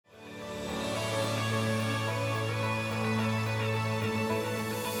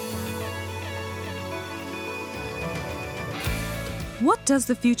What does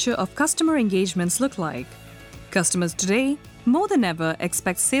the future of customer engagements look like? Customers today, more than ever,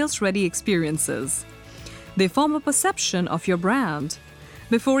 expect sales-ready experiences. They form a perception of your brand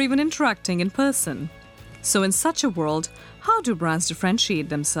before even interacting in person. So in such a world, how do brands differentiate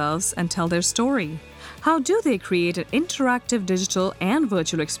themselves and tell their story? How do they create an interactive digital and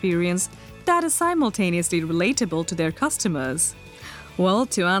virtual experience that is simultaneously relatable to their customers? Well,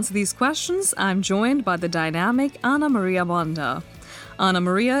 to answer these questions, I'm joined by the dynamic Ana Maria Bonda. Ana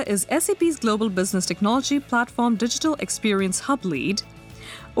Maria is SAP's Global Business Technology Platform Digital Experience Hub Lead.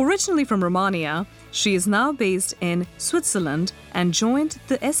 Originally from Romania, she is now based in Switzerland and joined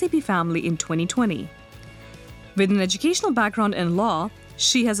the SAP family in 2020. With an educational background in law,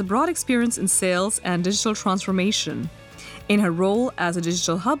 she has a broad experience in sales and digital transformation. In her role as a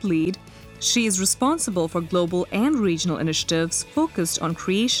digital hub lead, she is responsible for global and regional initiatives focused on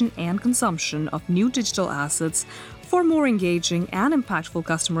creation and consumption of new digital assets for more engaging and impactful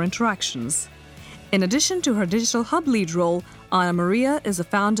customer interactions. In addition to her digital hub lead role, Ana Maria is a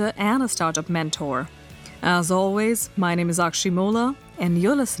founder and a startup mentor. As always, my name is Akshi Mola, and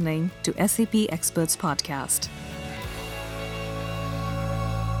you're listening to SAP Experts Podcast.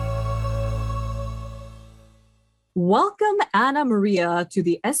 Welcome, Ana Maria, to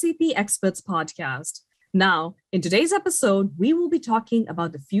the SAP Experts Podcast. Now, in today's episode, we will be talking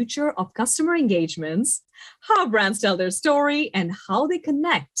about the future of customer engagements, how brands tell their story, and how they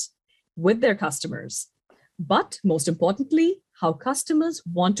connect with their customers. But most importantly, how customers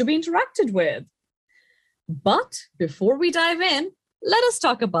want to be interacted with. But before we dive in, let us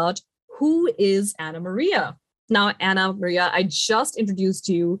talk about who is Ana Maria. Now, Ana Maria, I just introduced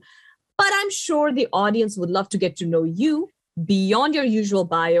you, but I'm sure the audience would love to get to know you beyond your usual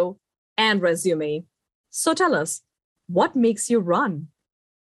bio and resume. So tell us, what makes you run?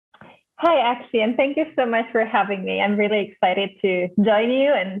 Hi, Akshi, and thank you so much for having me. I'm really excited to join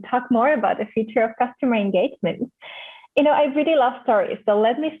you and talk more about the future of customer engagement. I really love stories, so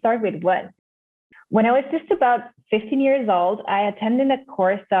let me start with one. When I was just about 15 years old, I attended a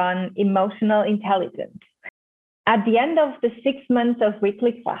course on emotional intelligence. At the end of the 6 months of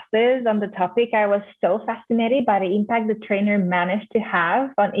weekly classes on the topic, I was so fascinated by the impact the trainer managed to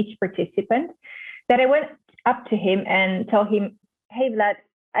have on each participant that I went up to him and told him, "Hey, Vlad,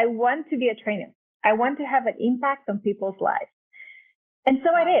 I want to be a trainer. I want to have an impact on people's lives." And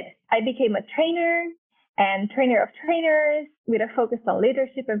so I did. I became a trainer and trainer of trainers with a focus on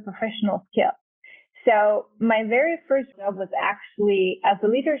leadership and professional skills. So my very first job was actually as a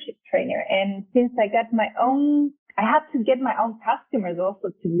leadership trainer. And since I had to get my own customers also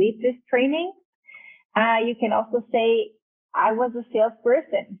to lead this training. You can also say I was a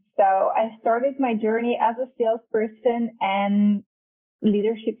salesperson. So I started my journey as a salesperson and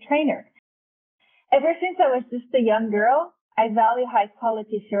leadership trainer. Ever since I was just a young girl, I value high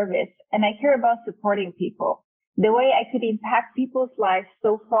quality service and I care about supporting people. The way I could impact people's lives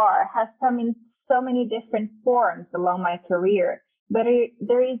so far has come in so many different forms along my career, but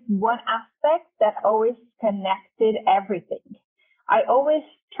there is one aspect that always connected everything. I always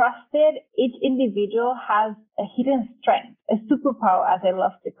trusted each individual has a hidden strength, a superpower, as I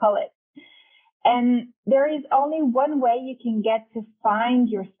love to call it. And there is only one way you can get to find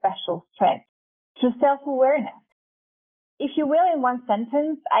your special strength, through self-awareness. If you will, in one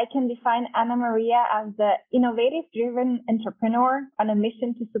sentence, I can define Ana Maria as the innovative-driven entrepreneur on a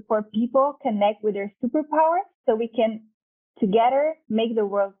mission to support people connect with their superpowers so we can together make the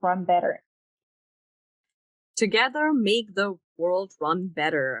world run better. Together, make the world run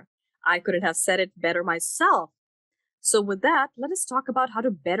better. I couldn't have said it better myself. So with that, let us talk about how to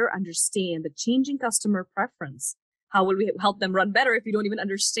better understand the changing customer preference. How will we help them run better if we don't even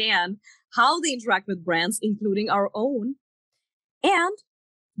understand how they interact with brands, including our own? And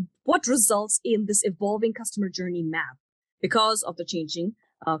what results in this evolving customer journey map because of the changing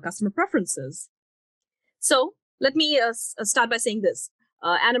customer preferences? So let me start by saying this.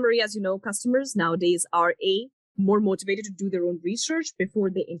 Ana Maria, as you know, customers nowadays are A, more motivated to do their own research before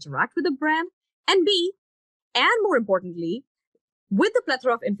they interact with a brand, and B, and more importantly, with the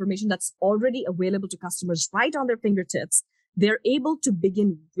plethora of information that's already available to customers right on their fingertips, they're able to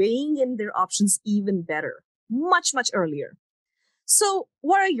begin weighing in their options even better, much, much earlier. So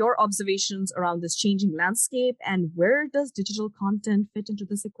what are your observations around this changing landscape, and where does digital content fit into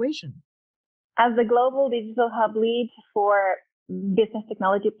this equation? As the global digital hub lead for business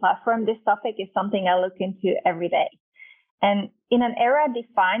technology platform, this topic is something I look into every day. And in an era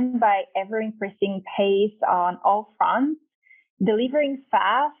defined by ever-increasing pace on all fronts, delivering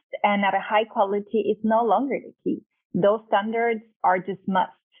fast and at a high quality is no longer the key. Those standards are just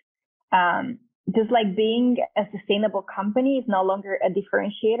must. Just like being a sustainable company is no longer a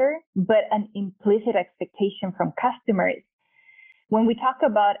differentiator, but an implicit expectation from customers. When we talk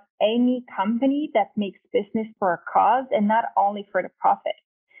about any company that makes business for a cause and not only for the profit.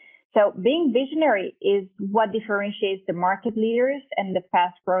 So being visionary is what differentiates the market leaders and the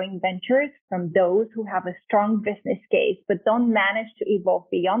fast-growing ventures from those who have a strong business case, but don't manage to evolve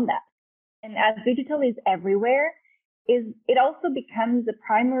beyond that. And as digital is everywhere, it also becomes the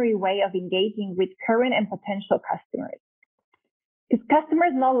primary way of engaging with current and potential customers. Because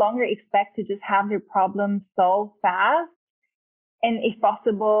customers no longer expect to just have their problems solved fast and, if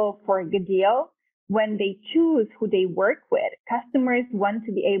possible, for a good deal. When they choose who they work with, customers want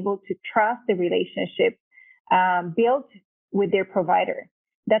to be able to trust the relationship built with their provider.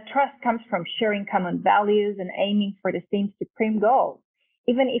 That trust comes from sharing common values and aiming for the same supreme goal,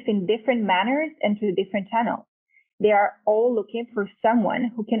 even if in different manners and through different channels. They are all looking for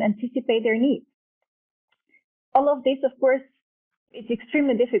someone who can anticipate their needs. All of this, of course, is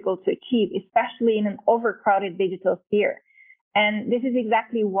extremely difficult to achieve, especially in an overcrowded digital sphere. And this is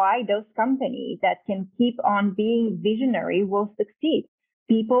exactly why those companies that can keep on being visionary will succeed.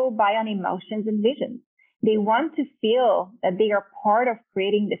 People buy on emotions and visions. They want to feel that they are part of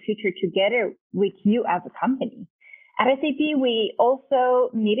creating the future together with you as a company. At SAP, we also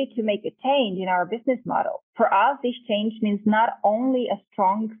needed to make a change in our business model. For us, this change means not only a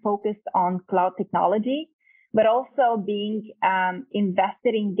strong focus on cloud technology, but also being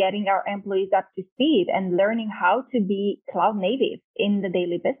invested in getting our employees up to speed and learning how to be cloud native in the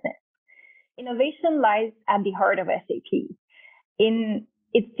daily business. Innovation lies at the heart of SAP, in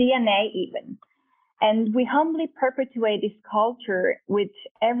its DNA even. And we humbly perpetuate this culture with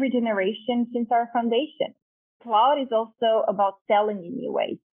every generation since our foundation. Cloud is also about selling in new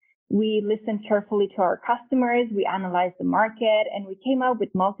ways. We listen carefully to our customers, we analyze the market, and we came up with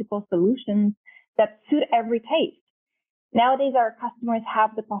multiple solutions that suit every taste. Nowadays, our customers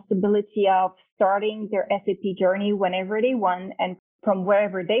have the possibility of starting their SAP journey whenever they want and from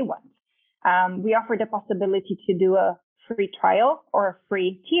wherever they want. We offer the possibility to do a free trial or a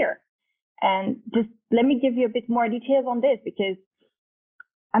free tier. And just let me give you a bit more details on this, because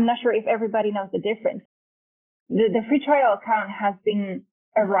I'm not sure if everybody knows the difference. The free trial account has been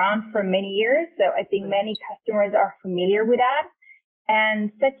around for many years, so I think many customers are familiar with that.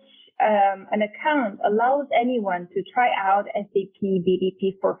 And such an account allows anyone to try out SAP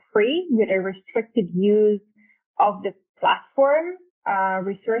BTP for free with a restricted use of the platform,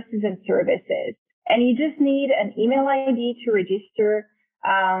 resources, and services. And you just need an email ID to register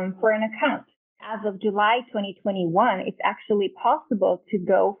for an account. As of July 2021, it's actually possible to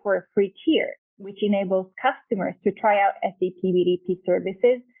go for a free tier, which enables customers to try out SAP BTP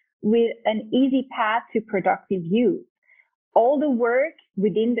services with an easy path to productive use. All the work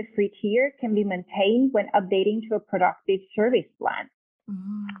within the free tier can be maintained when updating to a productive service plan,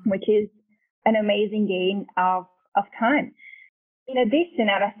 which is an amazing gain of time. In addition,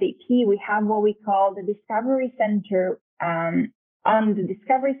 at SAP, we have what we call the Discovery Center. On the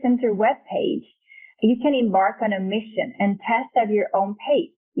Discovery Center webpage, you can embark on a mission and test at your own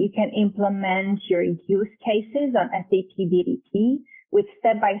pace. You can implement your use cases on SAP BTP with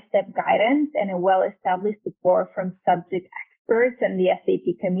step-by-step guidance and a well-established support from subject experts and the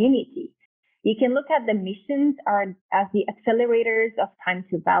SAP community. You can look at the missions as the accelerators of time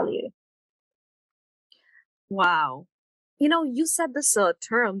to value. Wow. You said this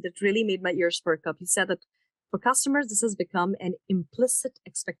term that really made my ears perk up. You said that for customers, this has become an implicit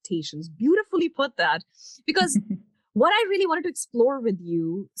expectations. Beautifully put that. Because what I really wanted to explore with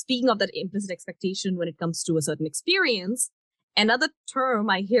you, speaking of that implicit expectation when it comes to a certain experience, another term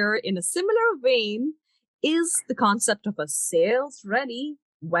I hear in a similar vein is the concept of a sales-ready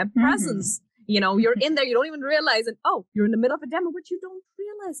web presence. You're in there, you don't even realize it. Oh, you're in the middle of a demo, but you don't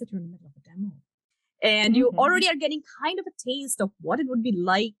realize that you're in the middle of a demo. And you already are getting kind of a taste of what it would be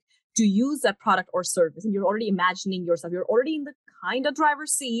like to use that product or service. And you're already imagining yourself. You're already in the kind of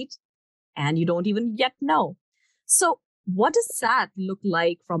driver's seat and you don't even yet know. So what does that look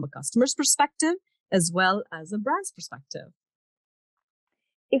like from a customer's perspective as well as a brand's perspective?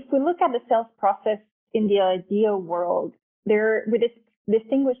 If we look at the sales process in the ideal world, we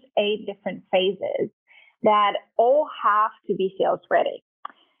distinguish 8 different phases that all have to be sales ready.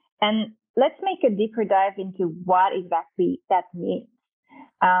 And let's make a deeper dive into what exactly that means.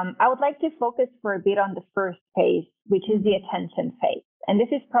 I would like to focus for a bit on the first phase, which is the attention phase. And this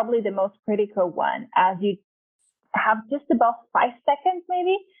is probably the most critical one, as you have just about 5 seconds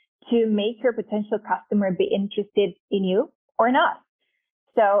maybe to make your potential customer be interested in you or not.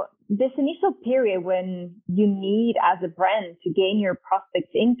 So this initial period when you need as a brand to gain your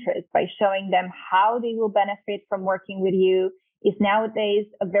prospects' interest by showing them how they will benefit from working with you is nowadays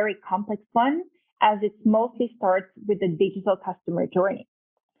a very complex one, as it mostly starts with the digital customer journey.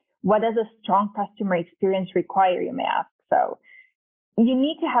 What does a strong customer experience require, you may ask? So you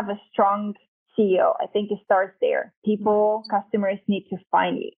need to have a strong CEO. I think it starts there. Customers need to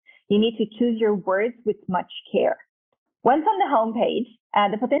find you. You need to choose your words with much care. Once on the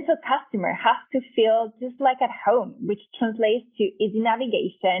homepage, the potential customer has to feel just like at home, which translates to easy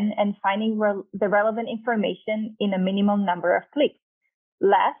navigation and finding the relevant information in a minimal number of clicks.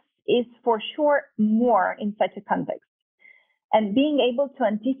 Less is for sure more in such a context. And being able to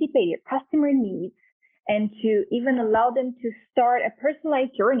anticipate your customer needs and to even allow them to start a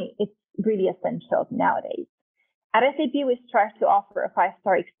personalized journey, it's really essential nowadays. At SAP, we strive to offer a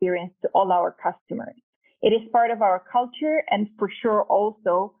 5-star experience to all our customers. It is part of our culture and for sure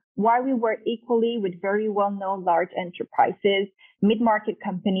also why we work equally with very well-known large enterprises, mid-market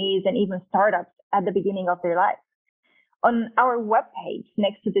companies, and even startups at the beginning of their life. On our webpage,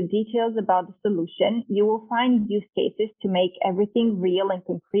 next to the details about the solution, you will find use cases to make everything real and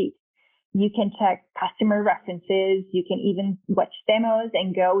concrete. You can check customer references, you can even watch demos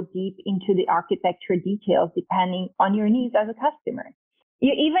and go deep into the architecture details depending on your needs as a customer.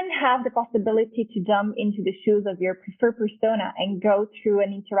 You even have the possibility to jump into the shoes of your preferred persona and go through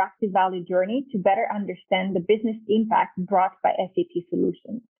an interactive value journey to better understand the business impact brought by SAP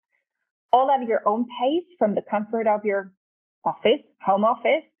solutions. All at your own pace from the comfort of your office, home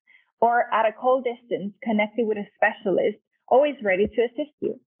office, or at a call distance connected with a specialist, always ready to assist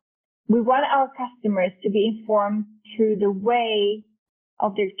you. We want our customers to be informed through the way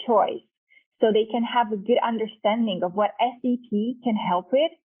of their choice, so they can have a good understanding of what SAP can help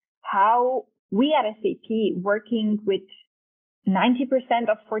with, how we at SAP, working with 90%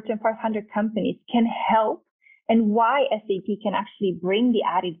 of Fortune 500 companies, can help, and why SAP can actually bring the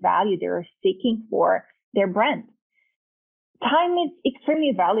added value they are seeking for their brand. Time is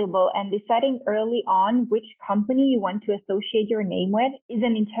extremely valuable, and deciding early on which company you want to associate your name with is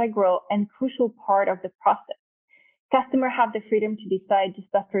an integral and crucial part of the process. Customers have the freedom to decide just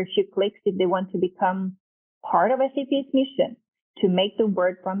after a few clicks if they want to become part of SAP's mission to make the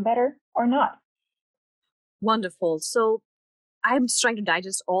world run better or not. Wonderful. So I'm just trying to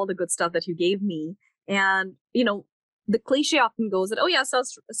digest all the good stuff that you gave me. And, the cliche often goes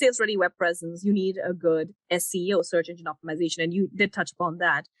that, sales ready web presence, you need a good SEO, search engine optimization. And you did touch upon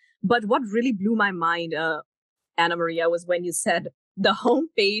that. But what really blew my mind, Anna Maria, was when you said the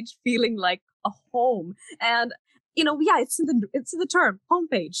homepage feeling like a home. And it's in the term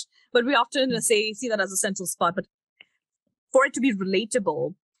homepage, but we often see that as a central spot. But for it to be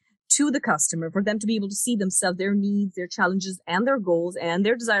relatable to the customer, for them to be able to see themselves, their needs, their challenges, and their goals, and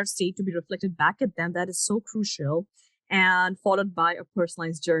their desired state to be reflected back at them, that is so crucial, and followed by a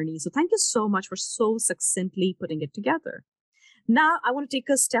personalized journey. So thank you so much for so succinctly putting it together. Now, I want to take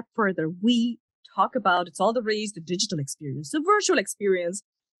a step further. We talk about, it's all the rage, the digital experience, the virtual experience.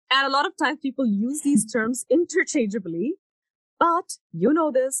 And a lot of times people use these terms interchangeably, but you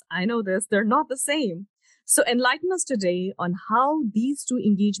know this, I know this, they're not the same. So enlighten us today on how these two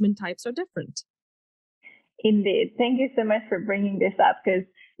engagement types are different. Indeed. Thank you so much for bringing this up, because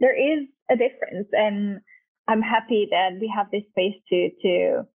there is a difference, and I'm happy that we have this space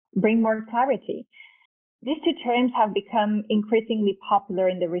to bring more clarity. These two terms have become increasingly popular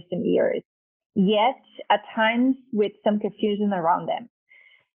in the recent years, yet at times with some confusion around them.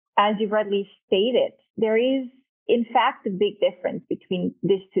 As you rightly stated, there is, in fact, a big difference between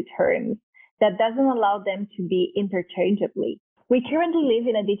these two terms that doesn't allow them to be interchangeably. We currently live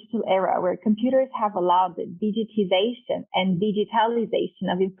in a digital era where computers have allowed the digitization and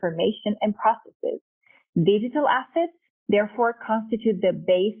digitalization of information and processes. Digital assets, therefore, constitute the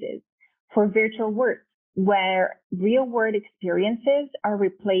basis for virtual world, where real-world experiences are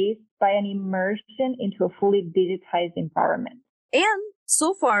replaced by an immersion into a fully digitized environment. And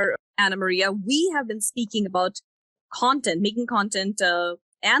so far, Anna Maria, we have been speaking about content, making content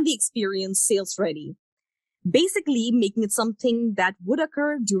and the experience sales ready. Basically, making it something that would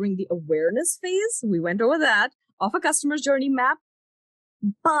occur during the awareness phase. We went over that of a customer's journey map.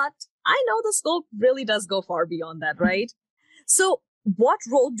 But I know the scope really does go far beyond that, right? So what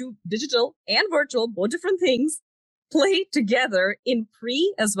role do digital and virtual, both different things, play together in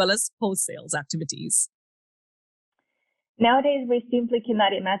pre as well as post-sales activities? Nowadays, we simply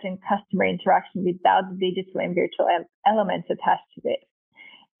cannot imagine customer interaction without the digital and virtual elements attached to it.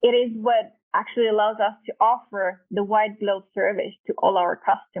 It is what actually allows us to offer the white glove service to all our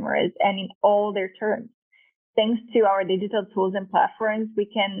customers and in all their terms. thanks to our digital tools and platforms, we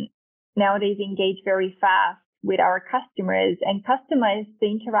can nowadays engage very fast with our customers and customize the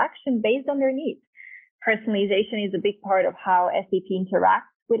interaction based on their needs. Personalization is a big part of how SAP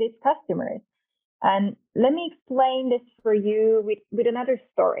interacts with its customers. And let me explain this for you with another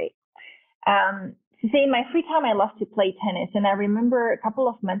story. Say in my free time, I love to play tennis. And I remember a couple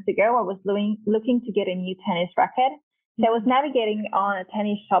of months ago, I was looking to get a new tennis racket. So I was navigating on a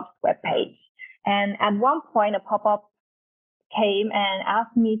tennis shop's webpage. And at one point, a pop-up came and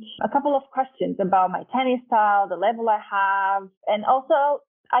asked me a couple of questions about my tennis style, the level I have, and also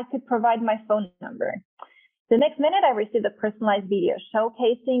I could provide my phone number. The next minute, I received a personalized video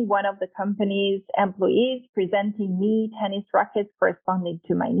showcasing one of the company's employees presenting me tennis rackets corresponding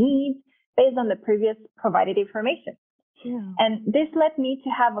to my needs based on the previous provided information. Yeah. And this led me to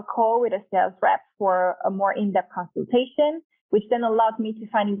have a call with a sales rep for a more in-depth consultation, which then allowed me to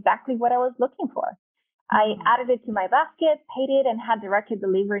find exactly what I was looking for. I added it to my basket, paid it, and had the racket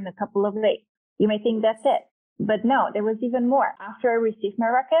delivered in a couple of days. You may think that's it, but no, there was even more. After I received my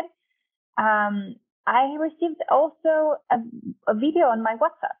racket, I received also a video on my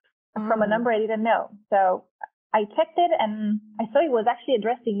WhatsApp from a number I didn't know. So I checked it and I saw it was actually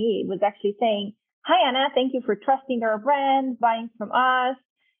addressing me. It was actually saying, "Hi, Anna, thank you for trusting our brand, buying from us."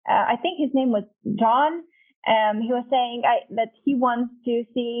 I think his name was John. He was saying that he wants to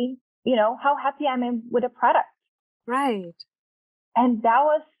see, how happy I am with the product. Right. And that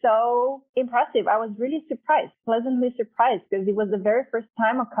was so impressive. I was really surprised, pleasantly surprised, because it was the very first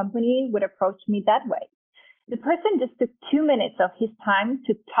time a company would approach me that way. The person just took 2 minutes of his time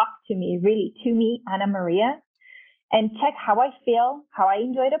to talk to me, really, to me, Anna Maria, and check how I feel, how I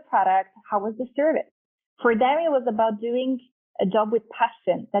enjoy the product, how was the service. For them, it was about doing a job with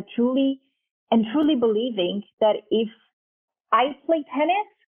passion, that truly believing that if I play tennis,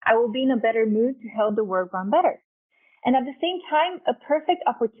 I will be in a better mood to help the world run better. And at the same time, a perfect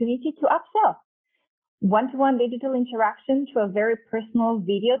opportunity to upsell. One-to-one digital interaction to a very personal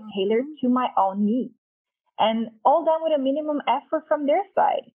video tailored to my own needs. And all done with a minimum effort from their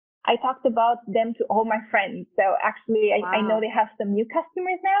side. I talked about them to all my friends. So actually, I know they have some new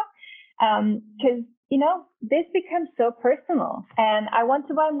customers now. Because, this becomes so personal. And I want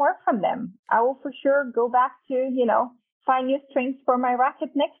to buy more from them. I will for sure go back to, find new strings for my racket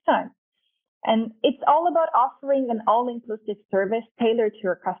next time. And it's all about offering an all-inclusive service tailored to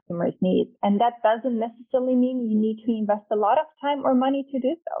your customers' needs. And that doesn't necessarily mean you need to invest a lot of time or money to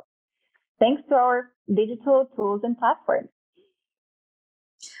do so. Thanks to our digital tools and platforms.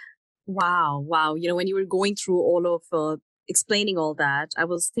 Wow. When you were going through all of explaining all that, I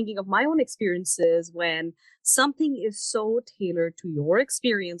was thinking of my own experiences when something is so tailored to your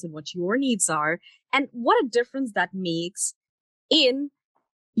experience and what your needs are, and what a difference that makes in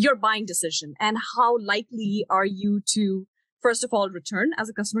your buying decision, and how likely are you to, first of all, return as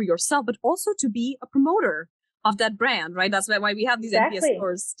a customer yourself, but also to be a promoter of that brand, right? That's why we have these NPS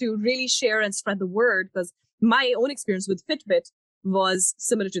scores, to really share and spread the word. Because my own experience with Fitbit was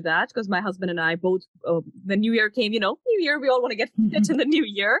similar to that, because my husband and I both, the new year came, New Year, we all want to get fit in the new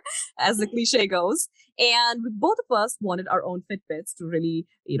year, as the cliche goes. And both of us wanted our own Fitbits to really,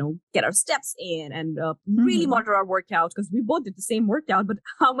 get our steps in and really monitor our workout, because we both did the same workout, but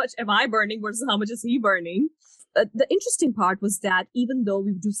how much am I burning versus how much is he burning? The interesting part was that even though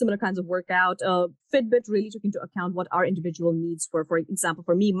we do similar kinds of workout, Fitbit really took into account what our individual needs were. For example,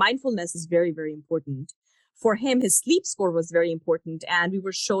 for me, mindfulness is very, very important. For him, his sleep score was very important. And we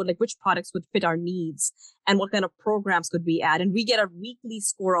were shown which products would fit our needs and what kind of programs could we add. And we get a weekly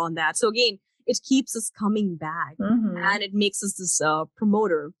score on that. So again, it keeps us coming back and it makes us this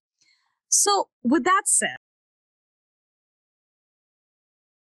promoter. So with that said,